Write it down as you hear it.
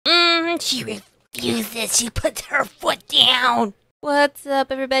She refuses. She puts her foot down. What's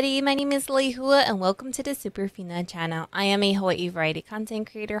up, everybody? My name is Lehua, and welcome to the Superfina channel. I am a Hawaii variety content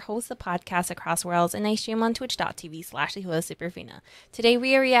creator, host of podcasts across worlds, and I stream on twitch.tv/LehuaSuperfina. Today,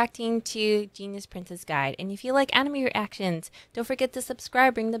 we are reacting to Genius Princess Guide, and if you like anime reactions, don't forget to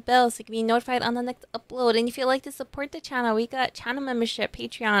subscribe, ring the bell so you can be notified on the next upload. And if you'd like to support the channel, we got channel membership,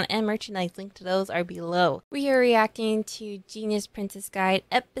 Patreon, and merchandise. Links to those are below. We are reacting to Genius Princess Guide,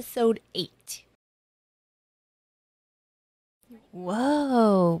 Episode 8.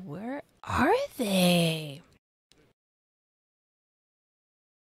 Whoa, where are they?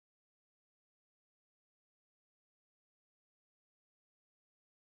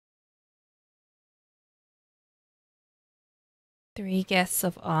 Three guests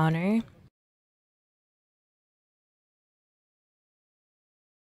of honor.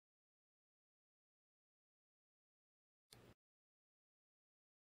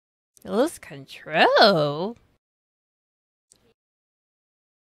 Lose control.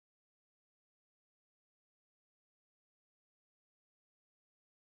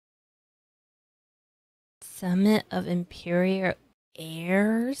 Summit of Imperial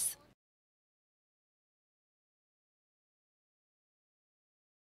Heirs.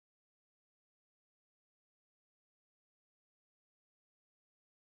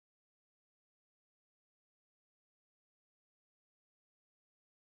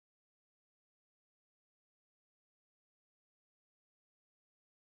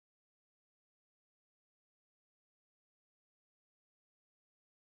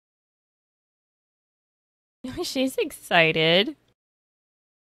 She's excited.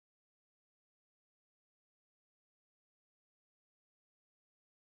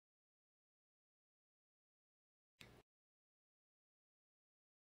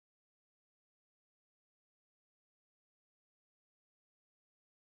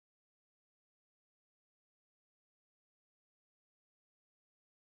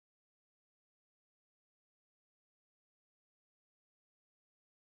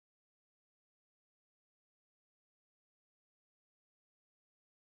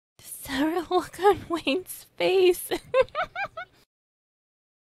 Sarah, look on Wayne's face.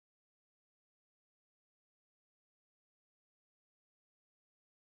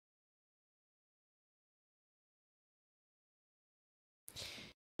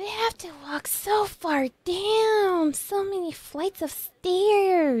 They have to walk so far down. So many flights of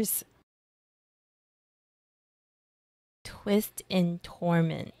stairs. Twist and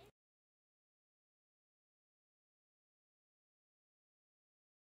torment.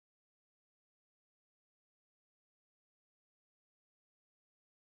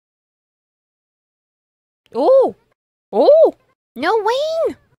 Oh! Oh! No,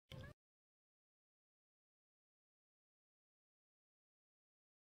 Wayne!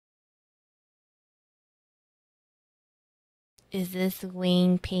 Is this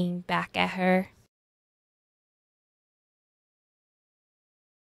Wayne paying back at her?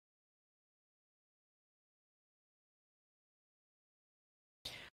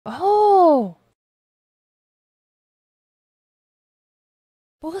 Oh!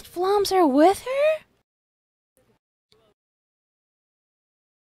 Both Floms are with her?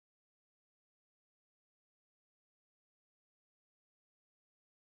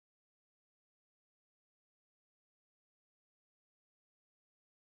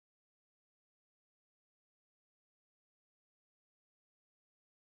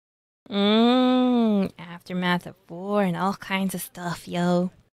 Aftermath of war and all kinds of stuff,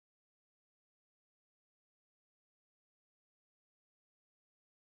 yo.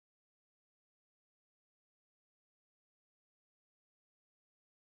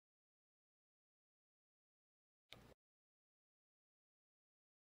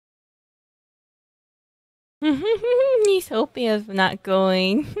 He's hoping of not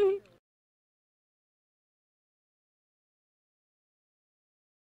going.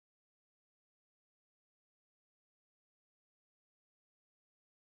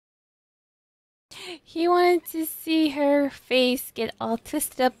 He wanted to see her face get all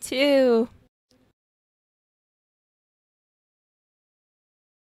twisted up too.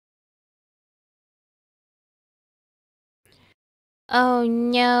 Oh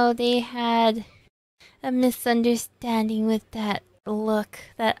no, they had a misunderstanding with that look,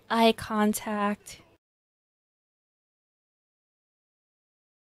 that eye contact.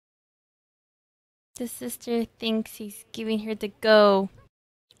 The sister thinks he's giving her the go.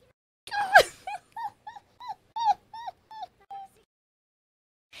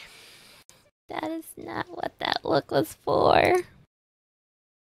 That is not what that look was for.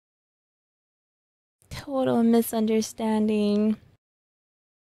 Total misunderstanding.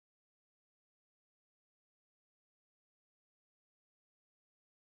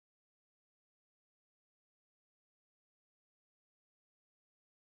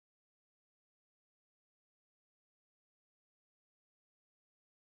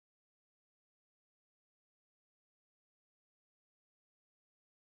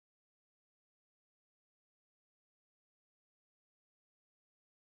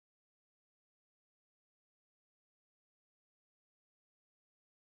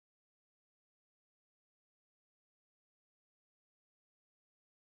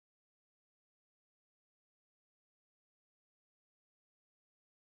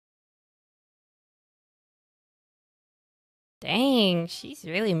 Dang, she's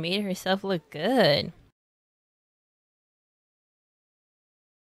really made herself look good.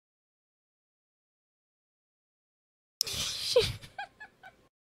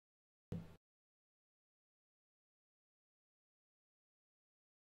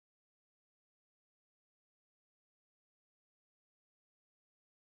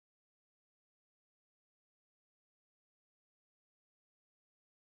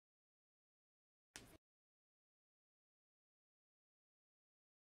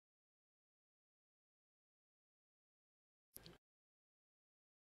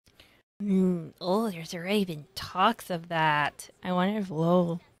 Oh, there's already been talks of that. I wonder if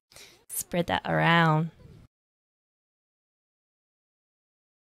Lowell spread that around.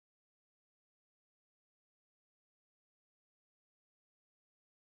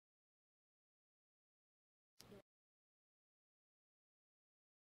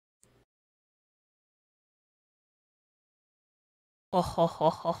 Oh ho ho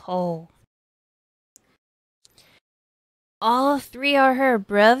ho ho. All three are her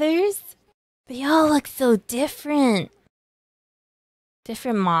brothers? They all look so different.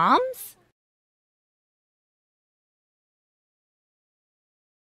 Different moms?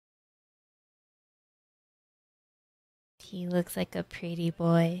 He looks like a pretty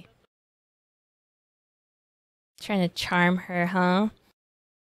boy. Trying to charm her, huh?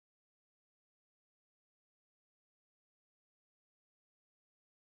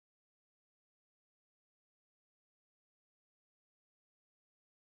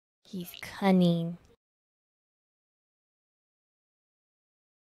 He's cunning.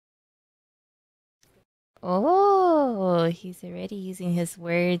 Oh, he's already using his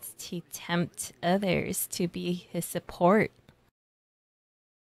words to tempt others to be his support.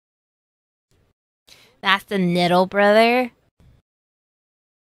 That's the Niddle brother.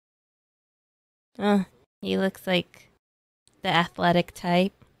 He looks like the athletic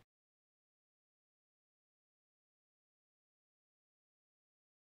type.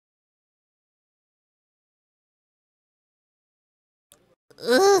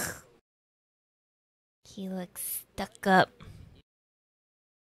 Ugh. He looks stuck up.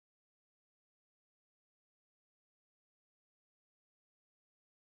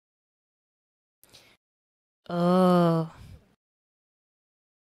 Oh.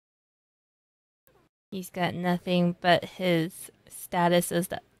 He's got nothing but his status as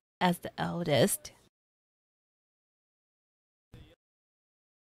the eldest.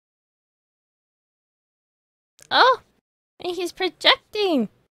 Oh, and he's projecting.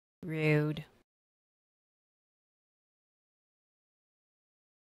 Rude.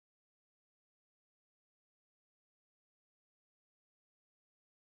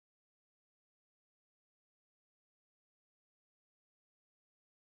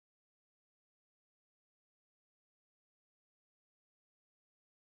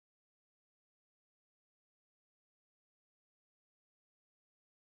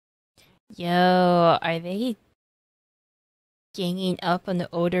 Yo, are they ganging up on the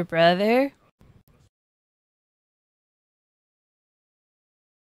older brother?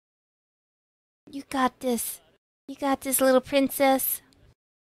 You got this. You got this, little princess.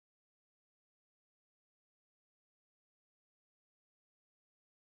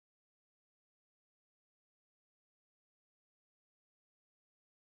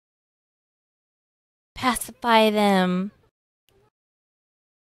 Pacify them.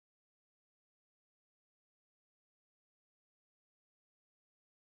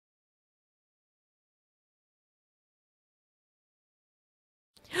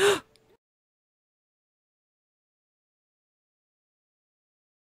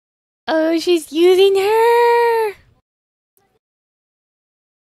 Oh, she's using her.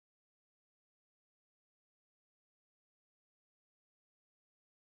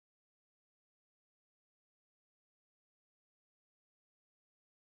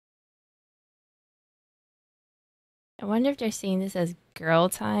 I wonder if they're seeing this as girl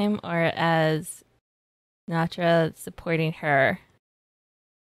time or as Natra supporting her.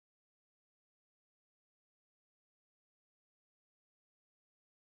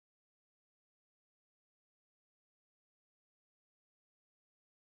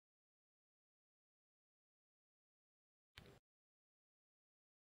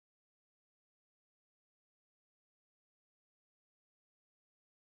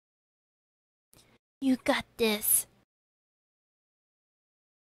 You got this.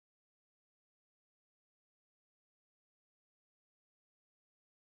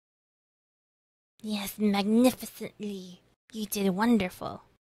 Yes, magnificently. You did wonderful.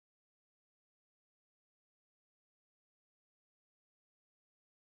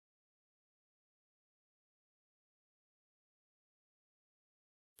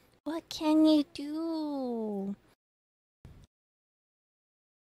 What can you do?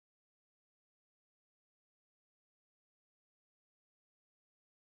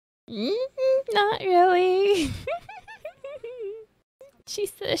 Not really. She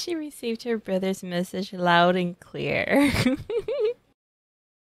says she received her brother's message loud and clear.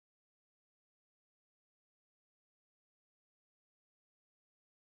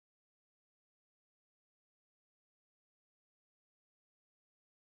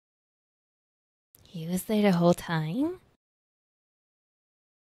 He was there the whole time?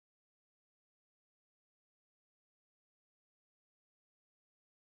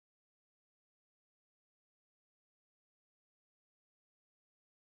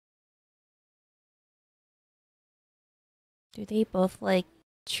 Do they both like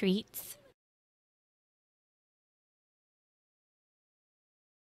treats?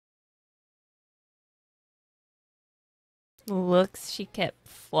 Looks she kept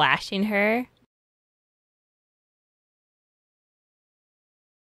flashing her.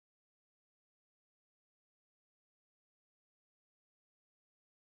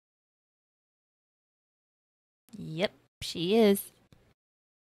 Yep, she is.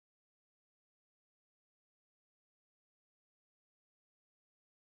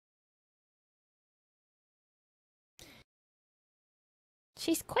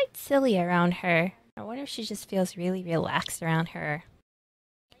 She's quite silly around her. I wonder if she just feels really relaxed around her.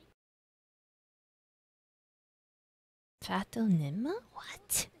 Fato Nima?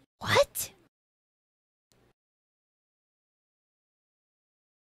 What? What?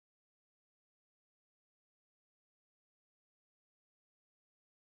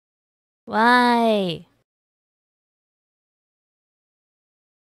 Why?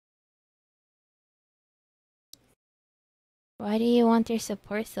 Why do you want their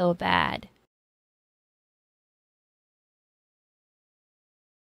support so bad?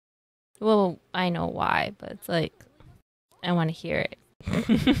 Well, I know why, but it's like, I want to hear it.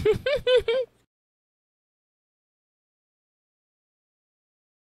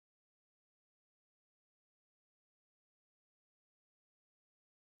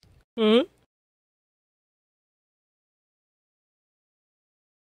 Hmm?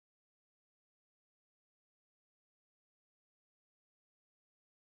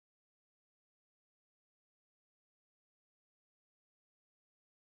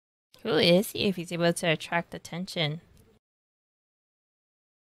 Who is he if he's able to attract attention?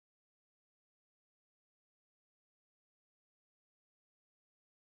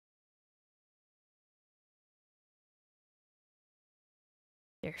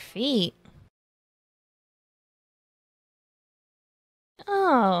 Their feet?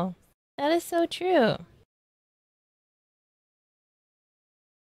 Oh, that is so true.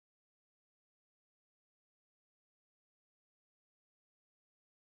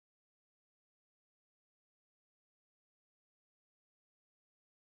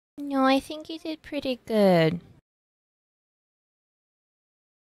 No, I think you did pretty good.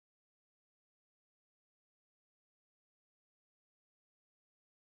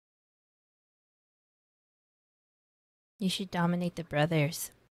 You should dominate the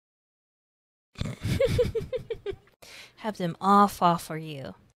brothers. Have them all fall for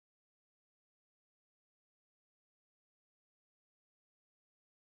you.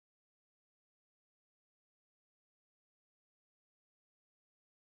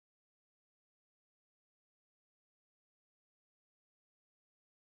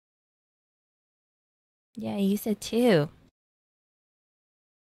 Yeah, you said too.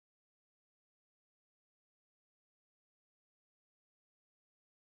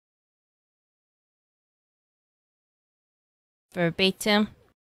 Verbatim.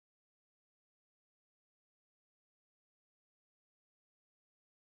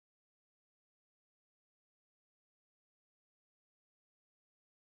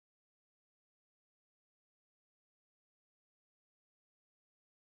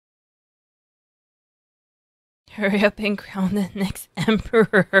 Hurry up and crown the next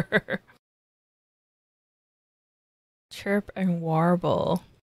emperor. Chirp and warble.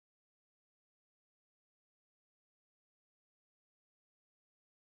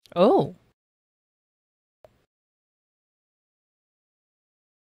 Oh.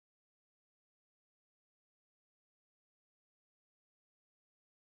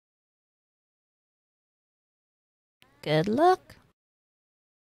 Good luck.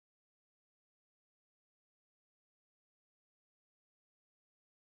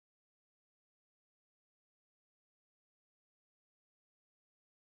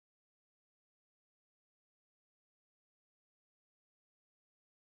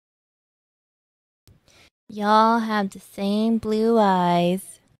 Y'all have the same blue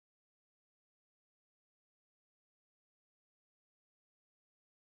eyes.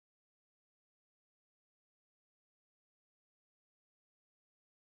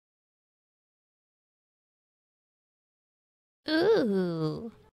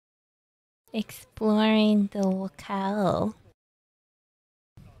 Ooh. Exploring the locale.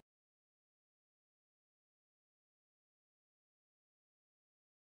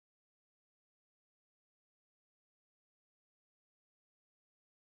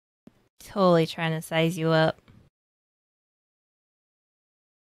 Totally trying to size you up.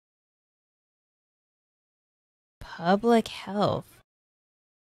 Public health.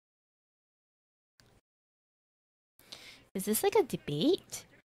 Is this like a debate?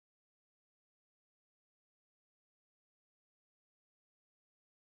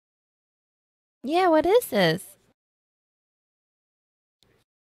 Yeah, what is this?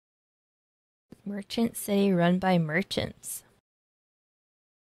 Merchant city run by merchants.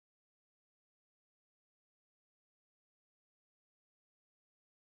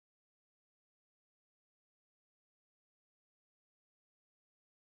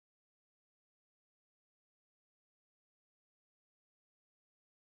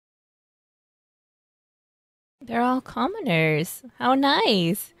 They're all commoners. How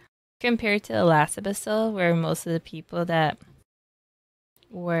nice. Compared to the last episode, where most of the people that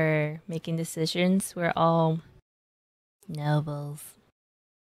were making decisions were all nobles.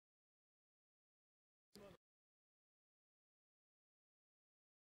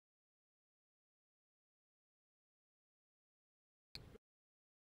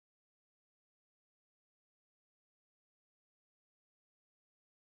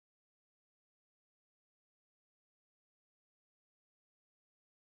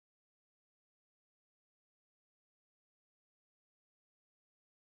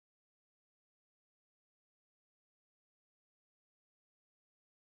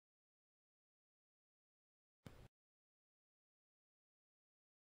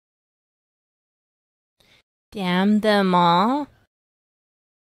 Damn them all.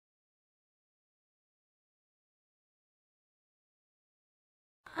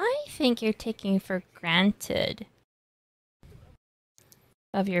 I think you're taking for granted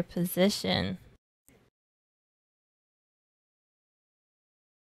of your position.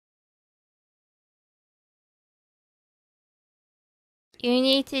 You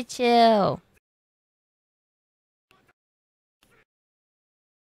need to chill.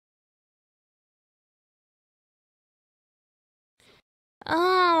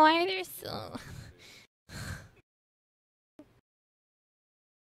 Oh, why are there so...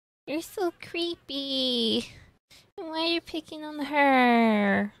 You're so creepy. And why are you picking on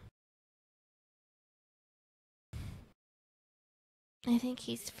her? I think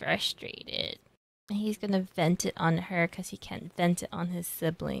he's frustrated. And he's gonna vent it on her because he can't vent it on his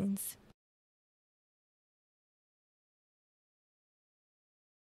siblings.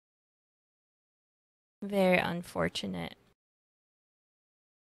 Very unfortunate.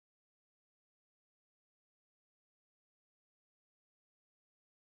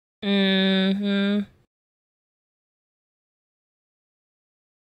 Mm-hmm.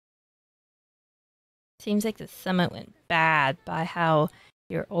 Seems like the summit went bad by how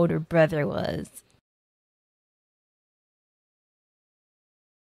your older brother was.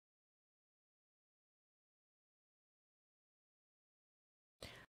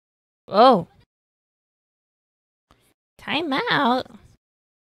 Oh. Time out.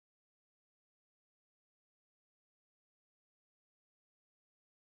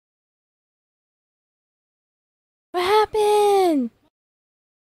 What happened?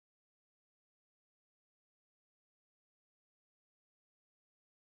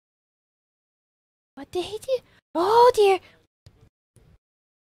 What did he do? Oh dear.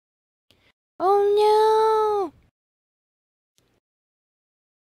 Oh no.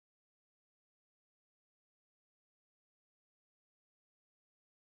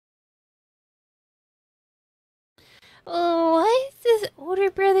 Oh, why is this older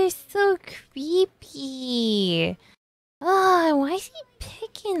brother so creepy? Oh, why is he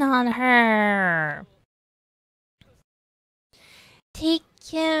picking on her? Take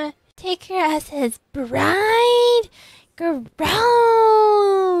her as his bride? Gross!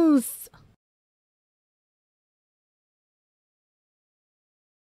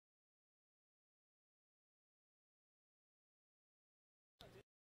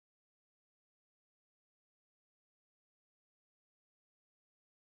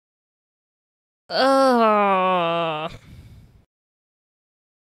 Ugh.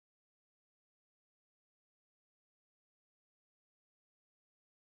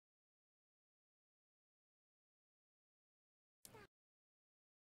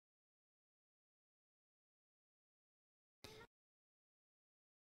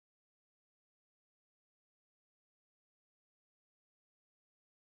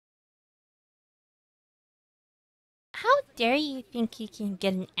 How How dare you think you can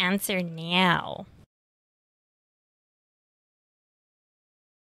get an answer now?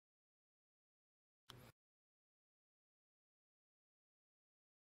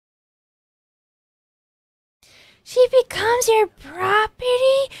 She becomes your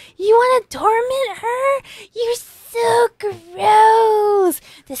property? You want to torment her? You're so gross.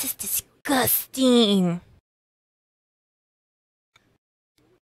 This is disgusting.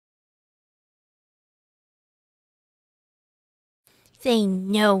 Say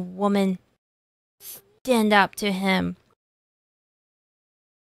no, woman. Stand up to him.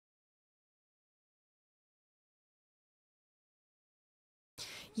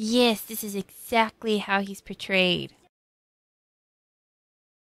 Yes, this is exactly how he's portrayed.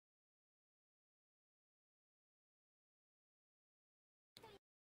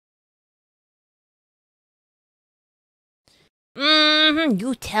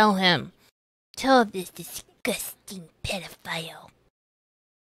 You tell him. Tell this disgusting pedophile.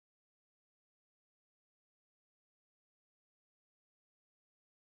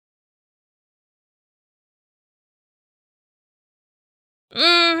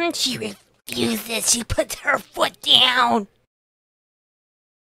 She refuses. She puts her foot down.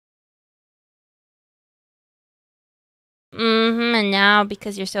 And now,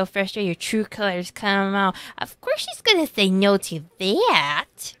 because you're so frustrated, your true colors come out. Of course she's gonna say no to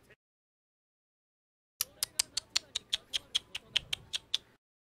that.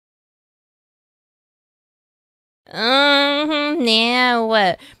 Now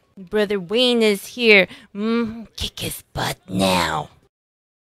what? Brother Wein is here. Kick his butt now.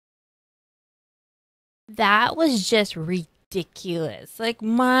 That was just ridiculous. Like,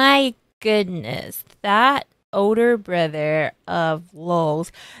 my goodness. That older brother of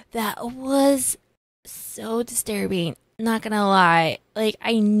Lowell's, that was so disturbing. Not gonna lie. Like,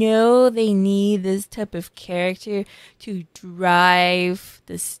 I know they need this type of character to drive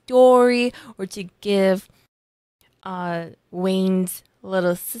the story or to give Wayne's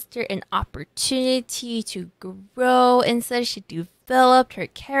little sister an opportunity to grow and such. She developed her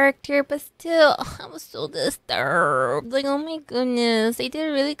character, but still, I was so disturbed. Like, oh my goodness, they did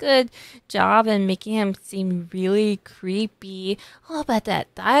a really good job in making him seem really creepy. All about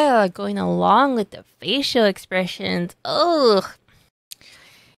that dialogue going along with the facial expressions. Ugh.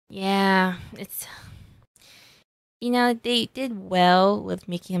 Yeah, it's, you know, they did well with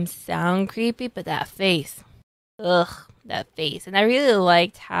making him sound creepy, but that face. Ugh, that face. And I really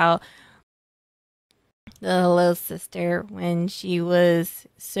liked how the little sister, when she was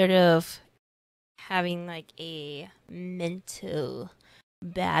sort of having like a mental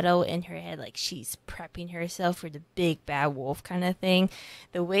battle in her head, like she's prepping herself for the big bad wolf kind of thing,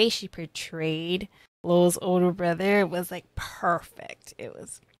 the way she portrayed Lowell's older brother was like perfect. It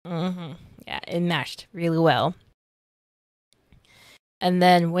was, yeah, it matched really well. And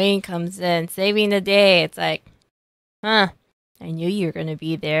then Wayne comes in, saving the day. It's like, I knew you were going to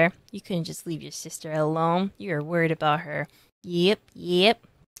be there. You couldn't just leave your sister alone. You were worried about her. Yep. You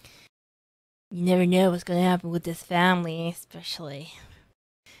never know what's going to happen with this family, especially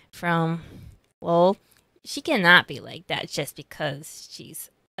from, well, she cannot be like that just because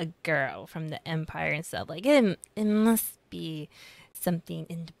she's a girl from the Empire and stuff. Like, it must be something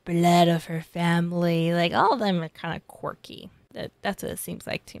in the blood of her family. Like, all of them are kind of quirky. That's what it seems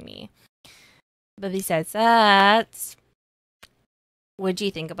like to me. But besides that, what do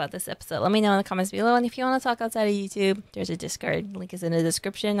you think about this episode? Let me know in the comments below. And if you want to talk outside of YouTube, there's a Discord. Link is in the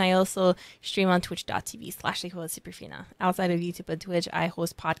description. I also stream on twitch.tv/Superfina. Outside of YouTube and Twitch, I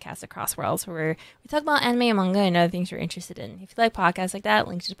host podcasts across worlds where we talk about anime and manga and other things you're interested in. If you like podcasts like that,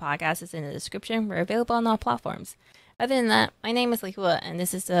 link to the podcast is in the description. We're available on all platforms. Other than that, my name is Lehua, and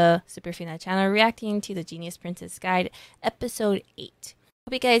this is the Superfina channel reacting to the Genius Princess Guide, Episode 8.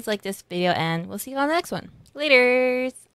 Hope you guys like this video, and we'll see you on the next one. Laters!